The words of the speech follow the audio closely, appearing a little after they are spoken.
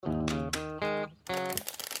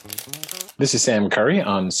This is Sam Curry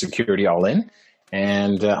on Security All In.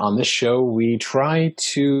 And on this show, we try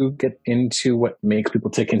to get into what makes people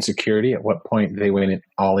tick in security, at what point they went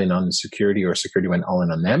all in on security or security went all in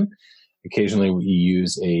on them. Occasionally, we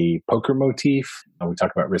use a poker motif. We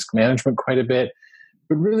talk about risk management quite a bit.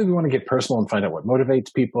 But really, we want to get personal and find out what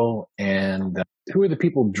motivates people and who are the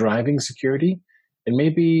people driving security and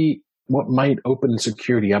maybe what might open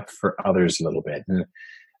security up for others a little bit. And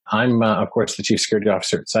I'm, of course, the Chief Security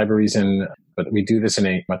Officer at Cybereason, but we do this in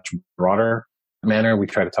a much broader manner. We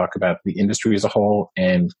try to talk about the industry as a whole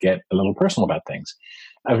and get a little personal about things.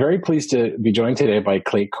 I'm very pleased to be joined today by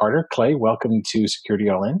Clay Carter. Clay, welcome to Security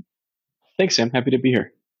All In. Thanks, Sam. Happy to be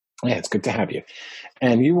here. Yeah, it's good to have you.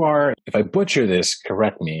 And you are, if I butcher this,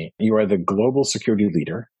 correct me, you are the global security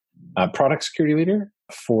leader, product security leader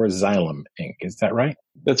for Xylem Inc. Is that right?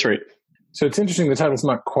 That's right. So it's interesting, the title's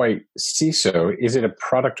not quite CISO. Is it a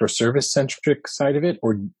product or service-centric side of it,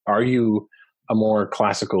 or are you a more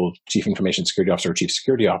classical Chief Information Security Officer or Chief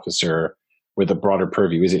Security Officer with a broader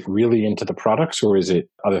purview? Is it really into the products, or is it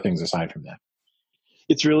other things aside from that?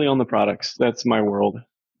 It's really on the products. That's my world.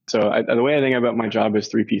 So the way I think about my job is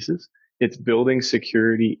three pieces. It's building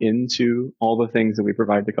security into all the things that we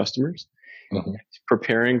provide to customers. Mm-hmm.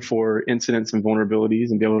 Preparing for incidents and vulnerabilities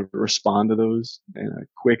and be able to respond to those in a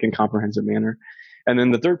quick and comprehensive manner. And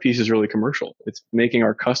then the third piece is really commercial. It's making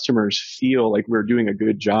our customers feel like we're doing a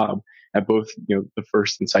good job at both, the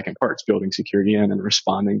first and second parts, building security in and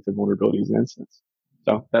responding to vulnerabilities and incidents.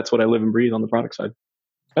 So that's what I live and breathe on the product side.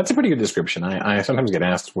 That's a pretty good description. I sometimes get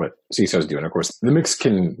asked what CISOs do. And of course, the mix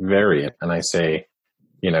can vary. And I say,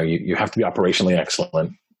 you have to be operationally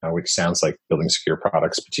excellent, which sounds like building secure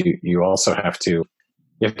products, but you also have to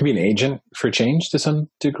be an agent for change to some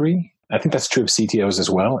degree. I think that's true of CTOs as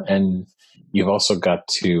well. And you've also got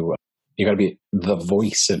to be the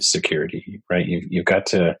voice of security, right? You've got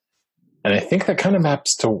to, and I think that kind of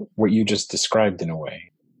maps to what you just described in a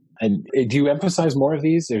way. And do you emphasize more of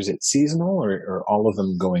these? Is it seasonal or all of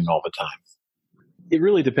them going all the time? It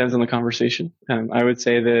really depends on the conversation. I would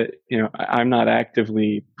say that, I'm not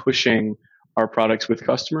actively pushing our products with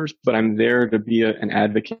customers, but I'm there to be an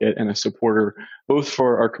advocate and a supporter, both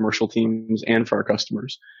for our commercial teams and for our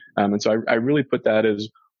customers. And so I really put that as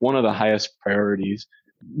one of the highest priorities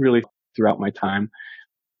really throughout my time.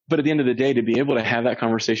 But at the end of the day, to be able to have that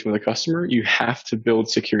conversation with a customer, you have to build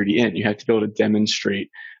security in. You have to be able to demonstrate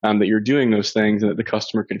that you're doing those things and that the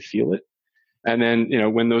customer can feel it. And then,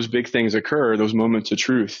 when those big things occur, those moments of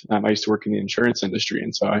truth, I used to work in the insurance industry.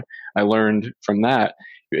 And so I learned from that,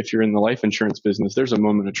 if you're in the life insurance business, there's a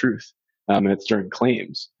moment of truth, and it's during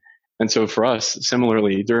claims. And so for us,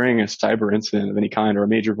 similarly, during a cyber incident of any kind or a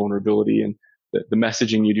major vulnerability and the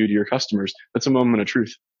messaging you do to your customers, that's a moment of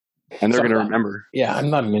truth. And they're going to remember. Yeah,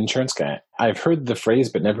 I'm not an insurance guy. I've heard the phrase,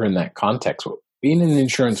 but never in that context. Being in the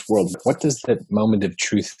insurance world, what does that moment of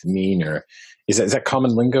truth mean? Or is that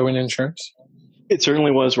common lingo in insurance? It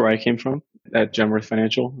certainly was where I came from at Genworth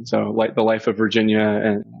Financial. So like the Life of Virginia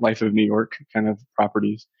and Life of New York kind of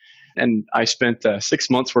properties. And I spent 6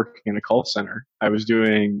 months working in a call center. I was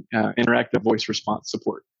doing interactive voice response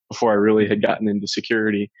support before I really had gotten into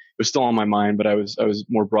security. It was still on my mind, but I was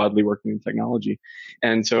more broadly working in technology.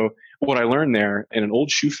 And so what I learned there in an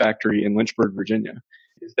old shoe factory in Lynchburg, Virginia,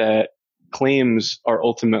 is that claims are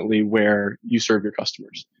ultimately where you serve your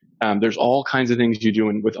customers. There's all kinds of things you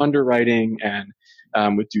do with underwriting and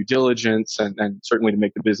with due diligence and certainly to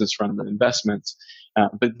make the business run with investments.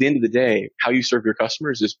 But at the end of the day, how you serve your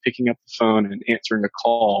customers is picking up the phone and answering a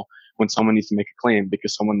call when someone needs to make a claim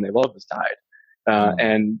because someone they love has died.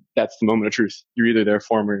 And that's the moment of truth. You're either there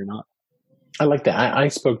for them or you're not. I like that. I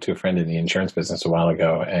spoke to a friend in the insurance business a while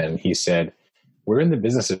ago, and he said, we're in the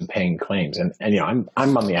business of paying claims. And I'm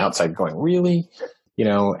on the outside going, really?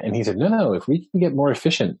 And he said, no, if we can get more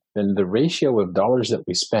efficient, then the ratio of dollars that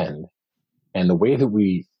we spend and the way that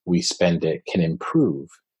we spend it can improve.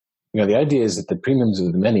 The idea is that the premiums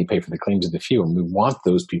of the many pay for the claims of the few, and we want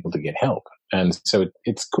those people to get help. And so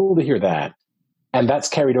it's cool to hear that. And that's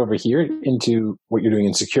carried over here into what you're doing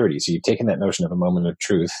in security. So you've taken that notion of a moment of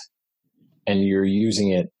truth and you're using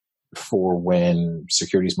it for when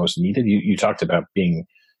security is most needed. You talked about being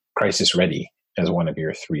crisis ready as one of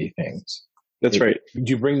your three things. That's right. Did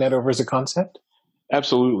you bring that over as a concept?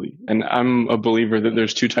 Absolutely. And I'm a believer that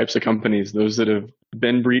there's two types of companies, those that have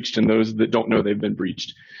been breached and those that don't know they've been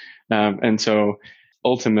breached. And so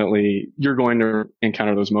ultimately, you're going to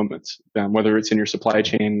encounter those moments, whether it's in your supply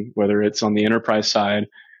chain, whether it's on the enterprise side,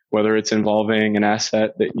 whether it's involving an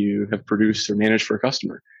asset that you have produced or managed for a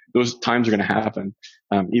customer. Those times are going to happen,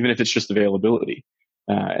 even if it's just availability.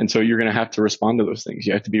 And so you're going to have to respond to those things.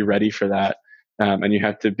 You have to be ready for that. And you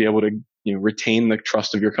have to be able to retain the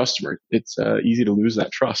trust of your customer. It's easy to lose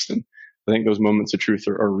that trust. And I think those moments of truth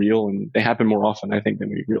are real, and they happen more often, I think, than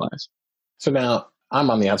we realize. So now I'm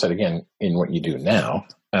on the outside again in what you do now.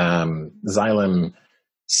 Xylem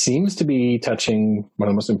seems to be touching one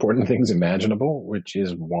of the most important things imaginable, which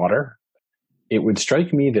is water. It would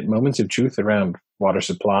strike me that moments of truth around water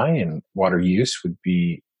supply and water use would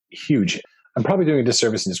be huge. I'm probably doing a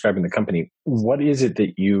disservice in describing the company. What is it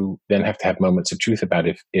that you then have to have moments of truth about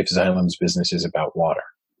if Xylem's business is about water?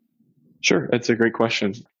 Sure, that's a great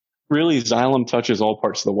question. Really, Xylem touches all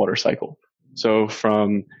parts of the water cycle. So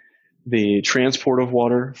from the transport of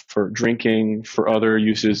water for drinking, for other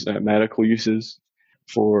uses, medical uses,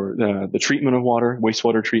 for the treatment of water,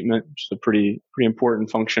 wastewater treatment, which is a pretty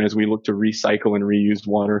important function as we look to recycle and reuse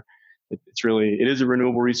water. It is a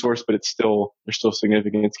renewable resource, but there's still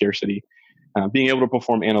significant scarcity. Being able to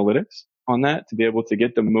perform analytics on that to be able to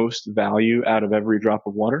get the most value out of every drop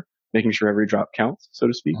of water, making sure every drop counts, so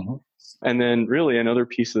to speak. Mm-hmm. And then really another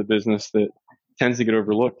piece of the business that tends to get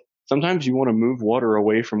overlooked. Sometimes you want to move water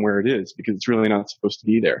away from where it is because it's really not supposed to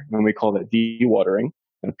be there. And we call that dewatering.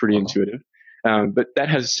 Pretty intuitive. But that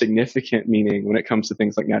has significant meaning when it comes to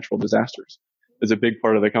things like natural disasters. As a big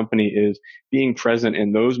part of the company is being present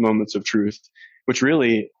in those moments of truth, which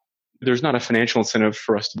really, there's not a financial incentive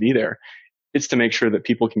for us to be there. It's to make sure that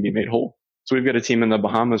people can be made whole. So we've got a team in the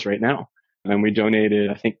Bahamas right now, and we donated,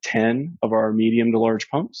 I think, 10 of our medium to large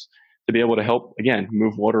pumps to be able to help, again,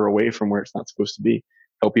 move water away from where it's not supposed to be,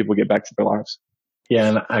 help people get back to their lives. Yeah,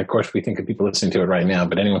 and of course, we think of people listening to it right now,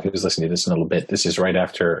 but anyone who's listening to this in a little bit, this is right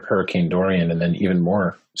after Hurricane Dorian, and then even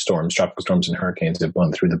more storms, tropical storms and hurricanes have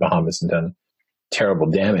blown through the Bahamas and done terrible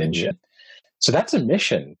damage. So that's a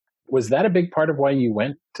mission. Was that a big part of why you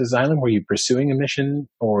went to Xylem? Were you pursuing a mission,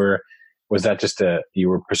 or was that just you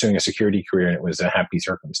were pursuing a security career and it was a happy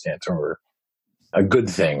circumstance, or a good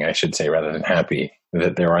thing, I should say, rather than happy,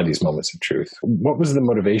 that there are these moments of truth? What was the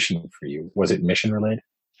motivation for you? Was it mission related?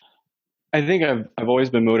 I think I've always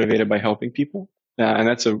been motivated by helping people. And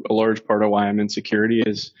that's a large part of why I'm in security.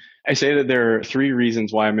 Is I say that there are 3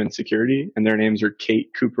 reasons why I'm in security, and their names are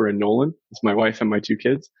Kate, Cooper, and Nolan. It's my wife and my 2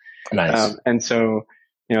 kids. Nice. And so,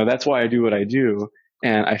 that's why I do what I do.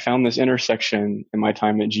 And I found this intersection in my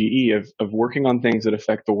time at GE of working on things that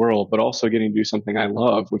affect the world, but also getting to do something I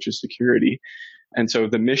love, which is security. And so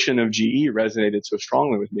the mission of GE resonated so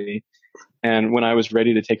strongly with me. And when I was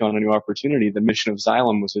ready to take on a new opportunity, the mission of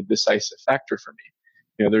Xylem was a decisive factor for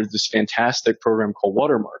me. There's this fantastic program called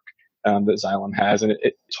Watermark that Xylem has, and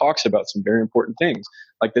it talks about some very important things,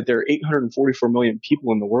 like that there are 844 million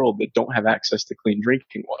people in the world that don't have access to clean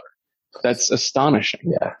drinking water. That's astonishing.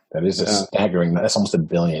 Yeah, that is a staggering. That's almost 1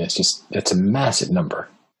 billion. It's a massive number.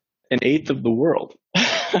 1/8 of the world.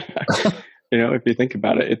 If you think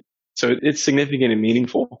about it. So it's significant and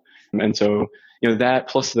meaningful. And so, that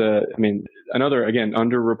plus another, again,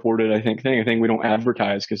 underreported, I think we don't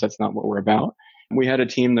advertise because that's not what we're about. We had a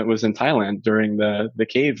team that was in Thailand during the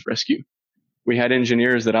cave rescue. We had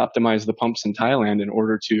engineers that optimized the pumps in Thailand in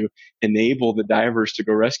order to enable the divers to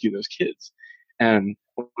go rescue those kids. And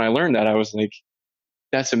when I learned that, I was like,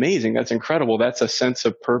 that's amazing. That's incredible. That's a sense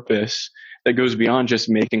of purpose that goes beyond just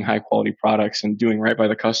making high quality products and doing right by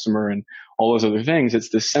the customer and all those other things. It's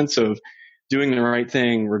this sense of doing the right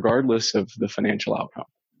thing regardless of the financial outcome.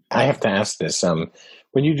 I have to ask this.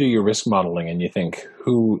 When you do your risk modeling and you think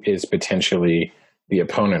who is potentially the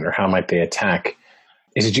opponent or how might they attack,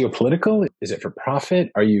 is it geopolitical? Is it for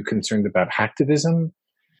profit? Are you concerned about hacktivism?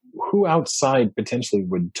 Who outside potentially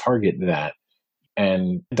would target that?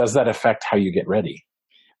 And does that affect how you get ready?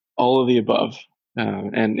 All of the above.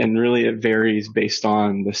 And really it varies based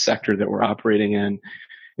on the sector that we're operating in.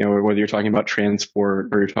 Whether you're talking about transport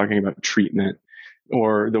or you're talking about treatment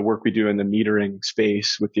or the work we do in the metering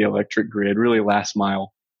space with the electric grid, really last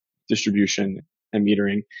mile distribution and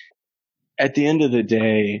metering. At the end of the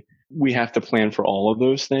day, we have to plan for all of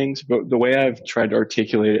those things. But the way I've tried to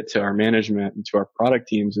articulate it to our management and to our product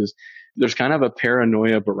teams is there's kind of a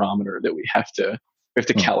paranoia barometer that we have to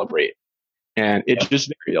calibrate. And it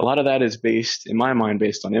just varies. A lot of that is in my mind,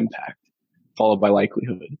 based on impact, followed by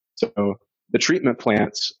likelihood. So the treatment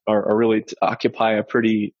plants are really to occupy a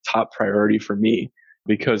pretty top priority for me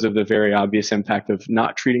because of the very obvious impact of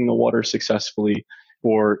not treating the water successfully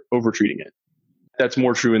or overtreating it. That's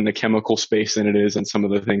more true in the chemical space than it is in some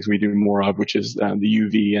of the things we do more of, which is the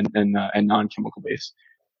UV and non-chemical base.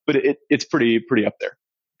 But it's pretty up there.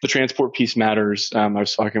 The transport piece matters. I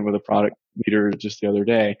was talking with a product leader just the other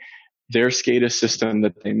day. Their SCADA system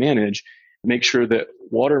that they manage makes sure that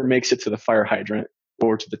water makes it to the fire hydrant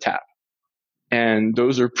or to the tap. And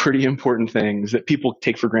those are pretty important things that people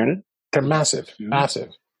take for granted. They're massive.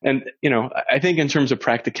 And, I think in terms of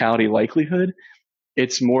practicality, likelihood,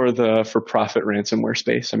 it's more the for-profit ransomware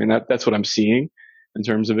space. I mean, that's what I'm seeing in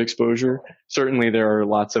terms of exposure. Certainly, there are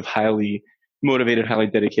lots of highly motivated, highly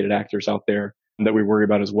dedicated actors out there that we worry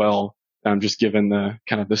about as well, just given the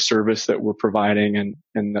kind of the service that we're providing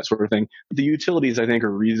and that sort of thing. The utilities, I think,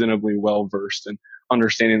 are reasonably well versed in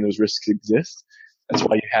understanding those risks exist. That's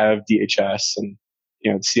why you have DHS and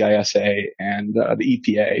the CISA and the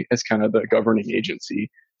EPA as kind of the governing agency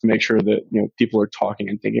to make sure that people are talking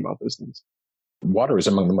and thinking about those things. Water is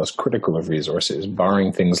among the most critical of resources,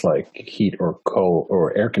 barring things like heat or coal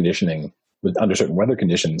or air conditioning under certain weather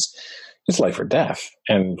conditions. It's life or death.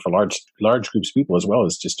 And for large groups of people, as well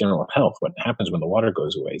as just general health, what happens when the water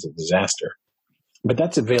goes away is a disaster. But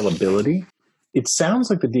that's availability. It sounds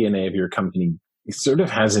like the DNA of your company sort of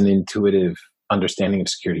has an intuitive understanding of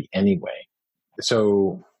security anyway.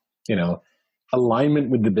 So, alignment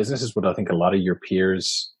with the business is what I think a lot of your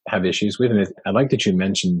peers have issues with. And I like that you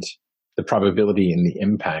mentioned the probability and the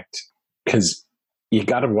impact, because you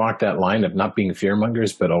got to walk that line of not being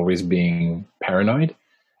fearmongers, but always being paranoid.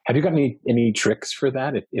 Have you got any tricks for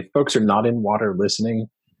that? If folks are not in water listening,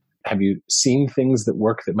 have you seen things that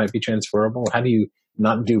work that might be transferable? How do you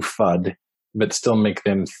not do FUD, but still make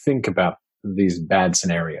them think about these bad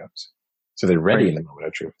scenarios so they're ready in the moment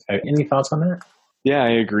of truth? Any thoughts on that? Yeah, I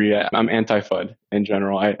agree. I'm anti-FUD in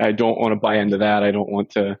general. I don't want to buy into that. I don't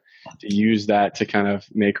want to use that to kind of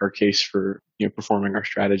make our case for performing our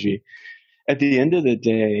strategy. At the end of the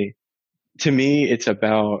day, to me, it's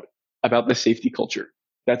about the safety culture.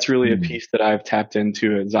 That's really a piece that I've tapped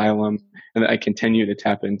into at Xylem and that I continue to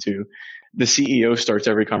tap into. The CEO starts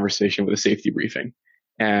every conversation with a safety briefing.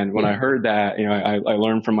 And when I heard that, I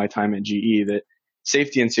learned from my time at GE that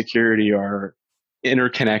safety and security are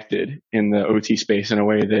interconnected in the OT space in a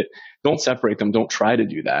way that don't separate them, don't try to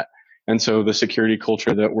do that. And so the security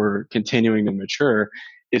culture that we're continuing to mature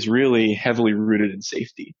is really heavily rooted in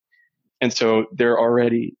safety. And so there are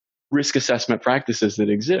already risk assessment practices that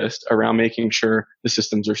exist around making sure the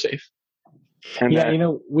systems are safe. And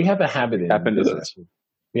we have a habit in business.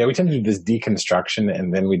 Yeah, we tend to do this deconstruction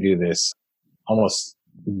and then we do this almost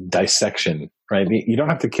dissection, right? You don't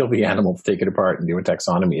have to kill the animal to take it apart and do a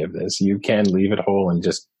taxonomy of this. You can leave it whole and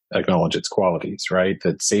just acknowledge its qualities, right?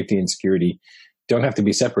 That safety and security don't have to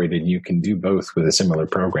be separated. You can do both with a similar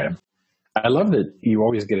program. I love that you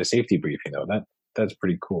always get a safety briefing, though. That's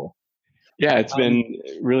pretty cool. Yeah, it's been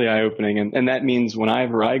really eye-opening. And that means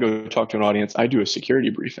whenever I go talk to an audience, I do a security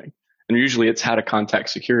briefing. And usually it's how to contact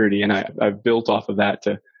security. And I've built off of that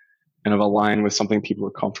to kind of align with something people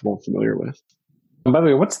are comfortable and familiar with. And by the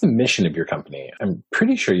way, what's the mission of your company? I'm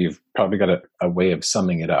pretty sure you've probably got a way of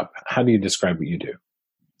summing it up. How do you describe what you do?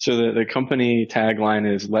 So the company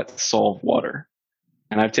tagline is "Let's solve water."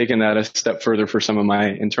 And I've taken that a step further for some of my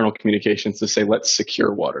internal communications to say, "Let's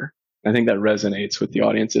secure water." I think that resonates with the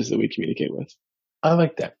audiences that we communicate with. I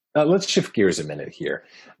like that. Let's shift gears a minute here.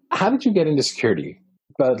 How did you get into security?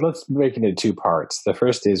 But let's break it into two parts. The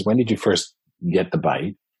first is, when did you first get the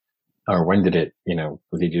bite? Or when did it,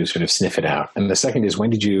 did you sort of sniff it out? And the second is, when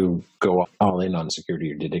did you go all in on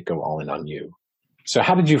security, or did it go all in on you? So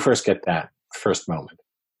how did you first get that first moment?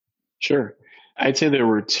 Sure. I'd say there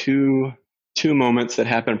were two moments that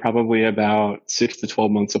happened probably about 6 to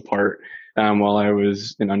 12 months apart while I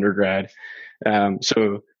was in undergrad.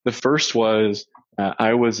 So the first was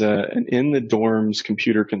I was an in the dorms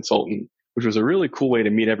computer consultant, which was a really cool way to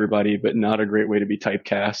meet everybody, but not a great way to be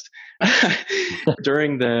typecast.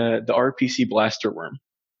 During the RPC Blaster Worm.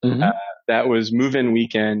 That was move-in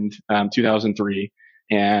weekend, 2003.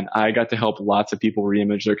 And I got to help lots of people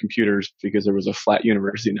reimage their computers because there was a flat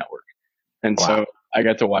university network. And so I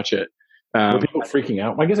got to watch it. Were people freaking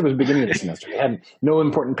out? I guess it was the beginning of the semester. They had no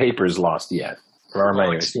important papers lost yet. Or am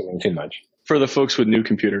I assuming too much? For the folks with new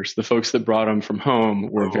computers, the folks that brought them from home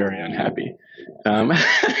were very unhappy.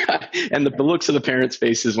 And the looks of the parents'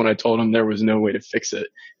 faces when I told them there was no way to fix it.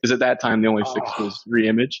 Because at that time, the only fix was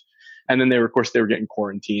reimage. And then they were getting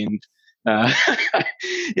quarantined.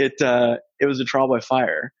 It was a trial by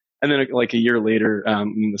fire. And then like a year later,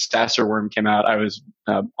 when the Stasser worm came out, I was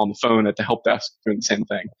on the phone at the help desk doing the same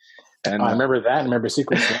thing. And I remember that. I remember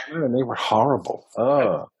Secret Santa, and they were horrible.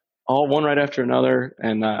 All one right after another,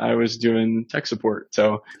 and I was doing tech support.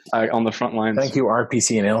 So on the front lines. Thank you,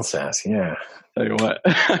 RPC and LSAS. Yeah. Tell you what,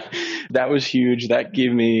 that was huge. That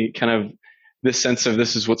gave me kind of this sense of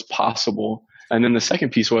this is what's possible. And then the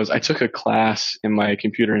second piece was I took a class in my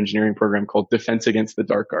computer engineering program called Defense Against the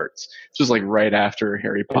Dark Arts. This was like right after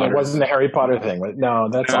Harry Potter. And it wasn't the Harry Potter thing. No,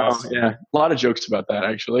 that's awesome. Yeah, a lot of jokes about that,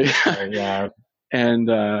 actually. Yeah. And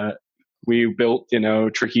we built,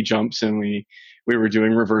 tricky jumps, and we we were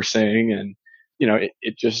doing reversing, and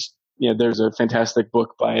it just there's a fantastic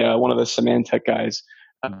book by one of the Symantec guys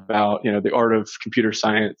about the art of computer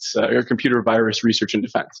science or computer virus research and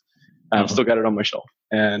defense. I've still got it on my shelf,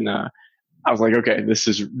 and I was like, okay,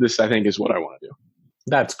 this I think is what I want to do.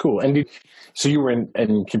 That's cool. And so you were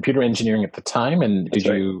in computer engineering at the time, and did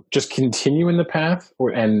you just continue in the path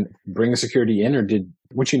and bring security in, or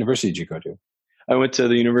which university did you go to? I went to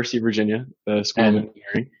the University of Virginia, the School of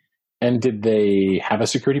Engineering. And did they have a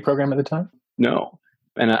security program at the time? No.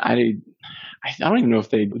 And I don't even know if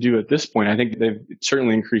they do at this point. I think they've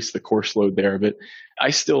certainly increased the course load there, but I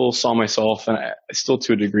still saw myself, and I still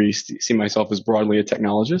to a degree see myself as broadly a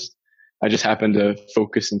technologist. I just happened to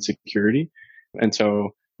focus in security. And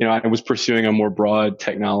so, I was pursuing a more broad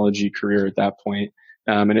technology career at that point.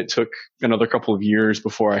 And it took another couple of years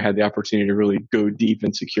before I had the opportunity to really go deep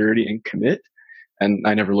in security and commit. And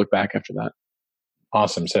I never looked back after that.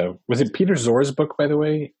 Awesome. So was it Peter Zor's book, by the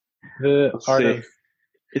way? The Art of...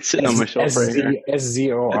 It's sitting on my shelf right here.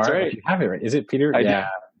 SZOR. That's right. You have it right. Is it Peter? Yeah.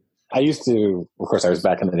 I used to, of course, I was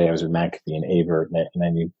back in the day, I was with McAfee and Avert, and I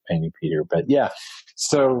knew Peter. But yeah,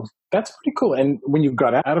 so that's pretty cool. And when you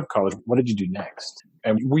got out of college, what did you do next?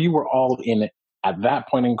 And were you all in it at that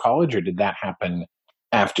point in college, or did that happen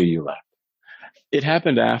after you left? It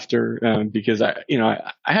happened after, because I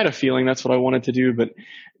had a feeling that's what I wanted to do, but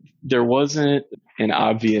there wasn't an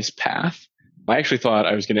obvious path. I actually thought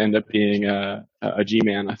I was going to end up being a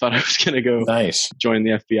G-man. I thought I was going to go join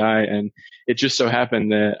the FBI, and it just so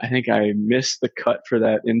happened that I think I missed the cut for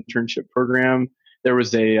that internship program. There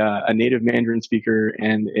was a native Mandarin speaker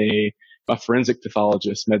and a forensic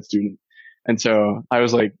pathologist med student. And so I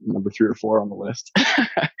was like number 3 or 4 on the list.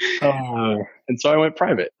 And so I went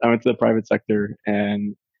private. I went to the private sector,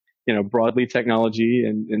 and, broadly technology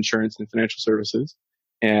and insurance and financial services.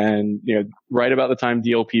 And, right about the time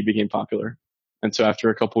DLP became popular. And so after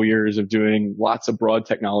a couple of years of doing lots of broad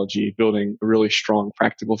technology, building a really strong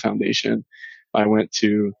practical foundation, I went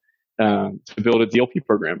to build a DLP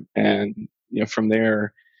program. And, from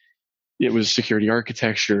there, it was security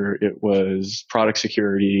architecture, it was product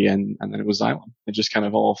security, and then it was Xylem. It just kind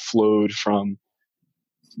of all flowed from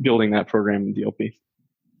building that program in DLP.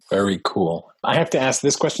 Very cool. I have to ask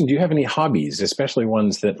this question. Do you have any hobbies, especially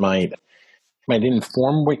ones that might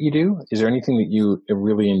inform what you do? Is there anything that you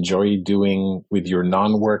really enjoy doing with your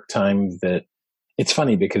non-work time? That it's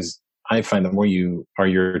funny because I find the more you are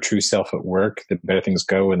your true self at work, the better things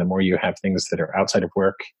go. And the more you have things that are outside of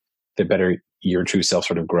work, the better your true self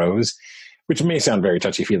sort of grows, which may sound very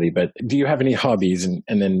touchy-feely, but do you have any hobbies?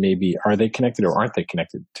 And then maybe are they connected or aren't they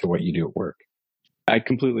connected to what you do at work? I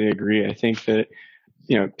completely agree. I think that,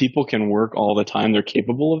 people can work all the time. They're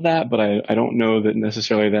capable of that, but I don't know that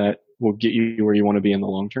necessarily that will get you where you want to be in the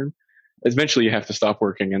long term. Eventually you have to stop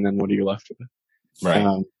working, and then what are you left with?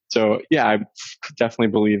 Right. So yeah, I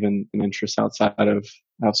definitely believe in interests outside of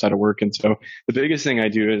work. And so the biggest thing I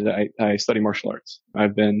do is I study martial arts.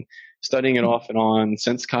 I've been studying it off and on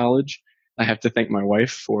since college. I have to thank my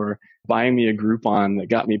wife for buying me a Groupon that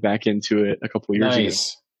got me back into it a couple of years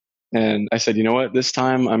ago. And I said, you know what, this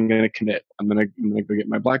time I'm going to commit. I'm going to go get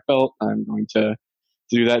my black belt. I'm going to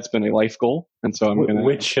do that. It's been a life goal. And so I'm going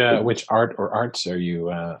to. Which art or arts are you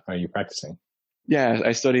practicing? Yeah,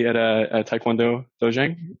 I study at a Taekwondo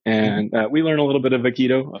dojang, and we learn a little bit of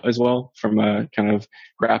Aikido as well from kind of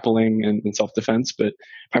grappling and self-defense, but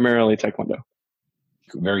primarily Taekwondo.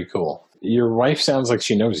 Very cool. Your wife sounds like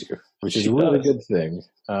she knows you, which is a really good thing.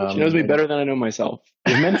 She knows me better than I know myself.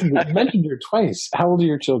 You mentioned her twice. How old are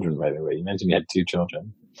your children, by the way? You mentioned you had 2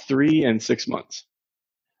 children. 3 and 6 months.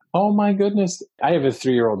 Oh my goodness. I have a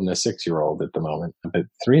 3-year-old and a 6-year-old at the moment, but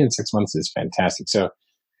 3 and 6 months is fantastic. So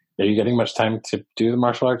are you getting much time to do the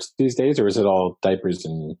martial arts these days, or is it all diapers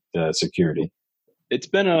and security? It's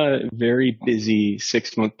been a very busy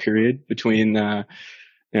 6-month period between,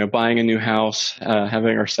 buying a new house,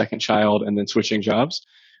 having our second child, and then switching jobs.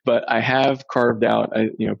 But I have carved out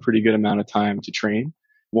a pretty good amount of time to train.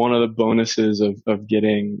 One of the bonuses of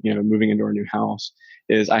getting, moving into our new house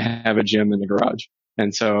is I have a gym in the garage.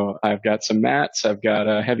 And so I've got some mats, I've got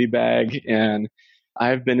a heavy bag, and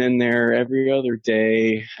I've been in there every other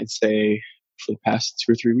day, I'd say, for the past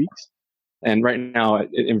 2 or 3 weeks. And right now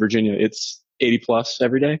in Virginia, it's 80 plus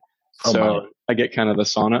every day. So I get kind of the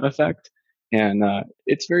sauna effect, and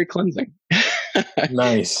it's very cleansing.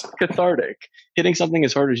 Nice. Cathartic. Hitting something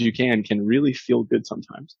as hard as you can really feel good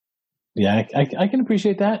sometimes. Yeah, I can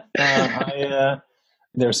appreciate that.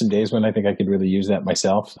 There are some days when I think I could really use that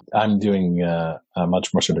myself. I'm doing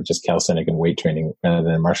much more sort of just calisthenic and weight training rather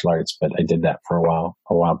than martial arts, but I did that for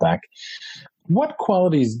a while back. What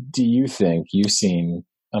qualities do you think you've seen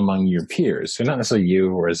among your peers? So not necessarily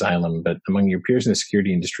you or Xylem, but among your peers in the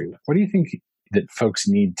security industry. What do you think that folks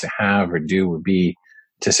need to have or do or be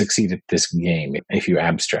to succeed at this game if you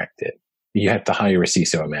abstract it? You have to hire a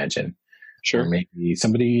CISO, imagine. Sure. Or maybe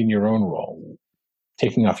somebody in your own role,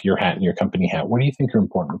 taking off your hat and your company hat. What do you think are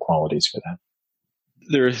important qualities for that?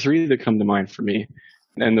 There are three that come to mind for me.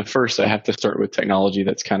 And the first, I have to start with technology.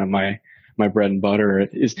 That's kind of my bread and butter.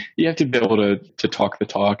 Is you have to be able to talk the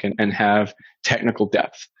talk and have technical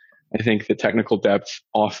depth. I think that technical depth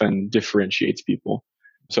often differentiates people.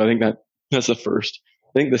 So I think that's the first.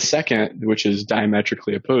 I think the second, which is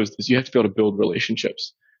diametrically opposed, is you have to be able to build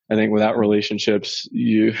relationships. I think without relationships,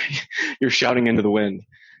 you're shouting into the wind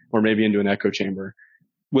or maybe into an echo chamber.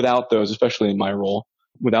 Without those, especially in my role,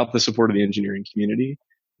 without the support of the engineering community,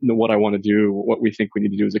 what I want to do, what we think we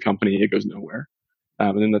need to do as a company, it goes nowhere.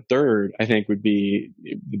 And then the third, I think, would be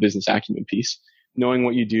the business acumen piece. Knowing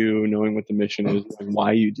what you do, knowing what the mission is, knowing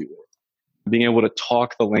why you do it. Being able to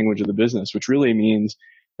talk the language of the business, which really means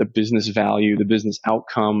the business value, the business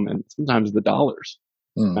outcome, and sometimes the dollars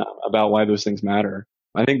about why those things matter.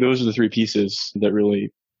 I think those are the three pieces that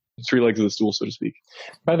really, three legs of the stool, so to speak.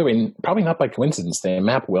 By the way, probably not by coincidence, they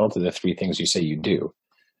map well to the three things you say you do.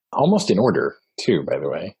 Almost in order, too, by the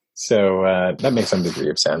way. So that makes some degree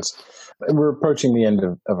of sense. We're approaching the end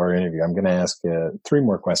of our interview. I'm going to ask three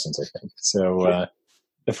more questions, I think. So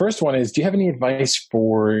the first one is, do you have any advice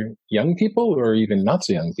for young people or even not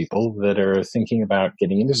so young people that are thinking about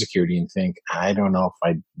getting into security and think, I don't know if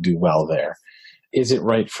I do well there? Is it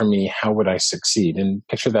right for me? How would I succeed? And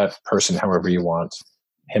picture that person however you want.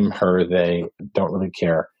 Him, her, they, don't really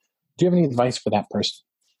care. Do you have any advice for that person?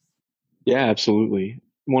 Yeah, absolutely.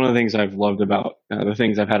 One of the things I've loved about the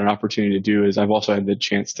things I've had an opportunity to do is I've also had the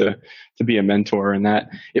chance to be a mentor, and that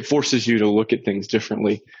it forces you to look at things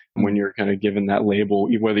differently when you're kind of given that label,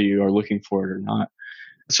 whether you are looking for it or not.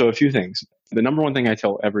 So a few things. The number one thing I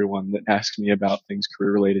tell everyone that asks me about things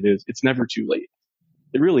career related is it's never too late.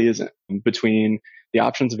 It really isn't. Between the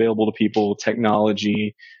options available to people,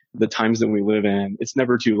 technology, the times that we live in, it's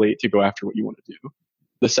never too late to go after what you want to do.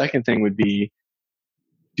 The second thing would be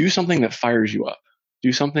do something that fires you up.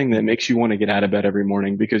 Do something that makes you want to get out of bed every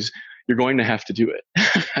morning because you're going to have to do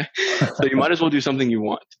it. So you might as well do something you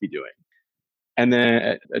want to be doing. And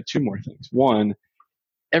then two more things. One,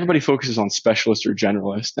 everybody focuses on specialist or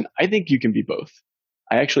generalist, and I think you can be both.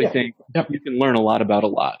 I actually think you can learn a lot about a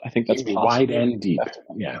lot. I think that's possible. Wide and deep.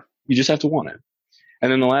 Yeah. You just have to want it.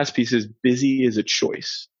 And then the last piece is busy is a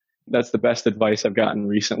choice. That's the best advice I've gotten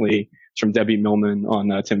recently. It's from Debbie Millman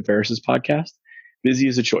on Tim Ferriss's podcast. Busy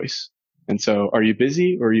is a choice. And so are you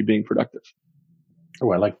busy or are you being productive?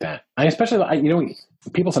 Oh, I like that.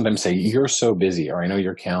 People sometimes say, you're so busy, or I know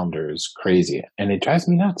your calendar is crazy. And it drives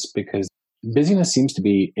me nuts because busyness seems to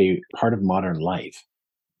be a part of modern life.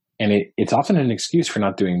 And it's often an excuse for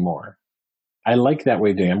not doing more. I like that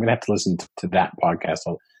way of doing it. I'm going to have to listen to that podcast.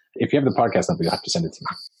 If you have the podcast up, you'll have to send it to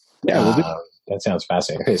me. Yeah, we'll do. That sounds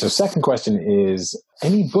fascinating. Okay, so second question is,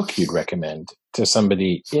 any book you'd recommend to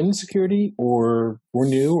somebody in security or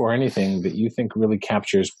new or anything that you think really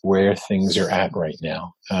captures where things are at right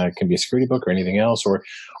now? It can be a security book or anything else, or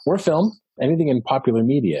film, anything in popular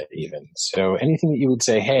media even. So anything that you would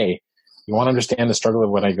say, hey, you want to understand the struggle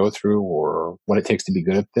of what I go through or what it takes to be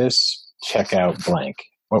good at this, check out blank.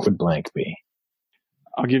 What would blank be?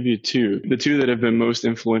 I'll give you two. The two that have been most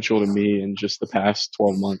influential to me in just the past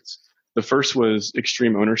 12 months. The first was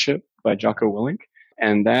Extreme Ownership by Jocko Willink.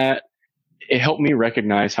 And that, it helped me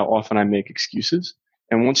recognize how often I make excuses.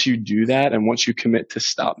 And once you do that, and once you commit to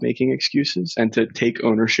stop making excuses and to take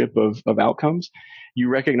ownership of outcomes, you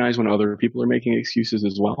recognize when other people are making excuses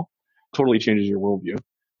as well. Totally changes your worldview.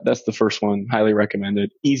 That's the first one. Highly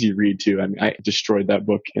recommended. Easy read too. I mean, I destroyed that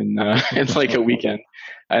book in like a weekend.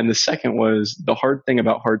 And the second was The Hard Thing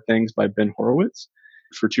About Hard Things by Ben Horowitz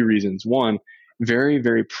for two reasons. One, very,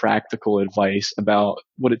 very practical advice about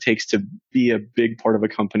what it takes to be a big part of a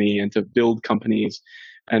company and to build companies.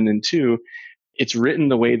 And then two, it's written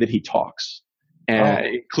the way that he talks,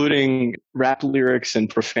 including rap lyrics and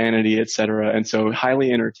profanity, etc. And so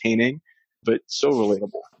highly entertaining, but so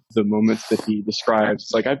relatable. The moments that he describes,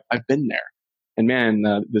 it's like I've been there, and man,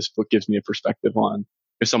 this book gives me a perspective on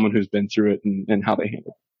someone who's been through it and how they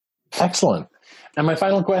handle it. Excellent. And my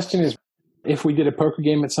final question is, if we did a poker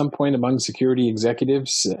game at some point among security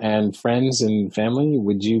executives and friends and family,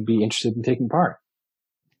 would you be interested in taking part?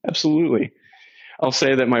 Absolutely. I'll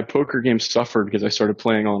say that my poker game suffered because I started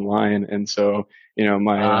playing online, and so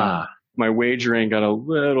my wagering got a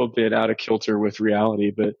little bit out of kilter with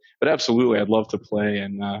reality, but absolutely, I'd love to play,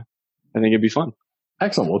 and I think it'd be fun.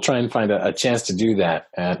 Excellent. We'll try and find a chance to do that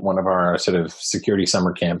at one of our sort of security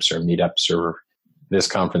summer camps or meetups or this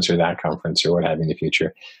conference or that conference or what have you in the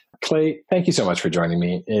future. Clay, thank you so much for joining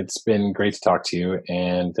me. It's been great to talk to you,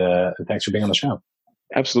 and thanks for being on the show.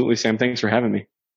 Absolutely, Sam. Thanks for having me.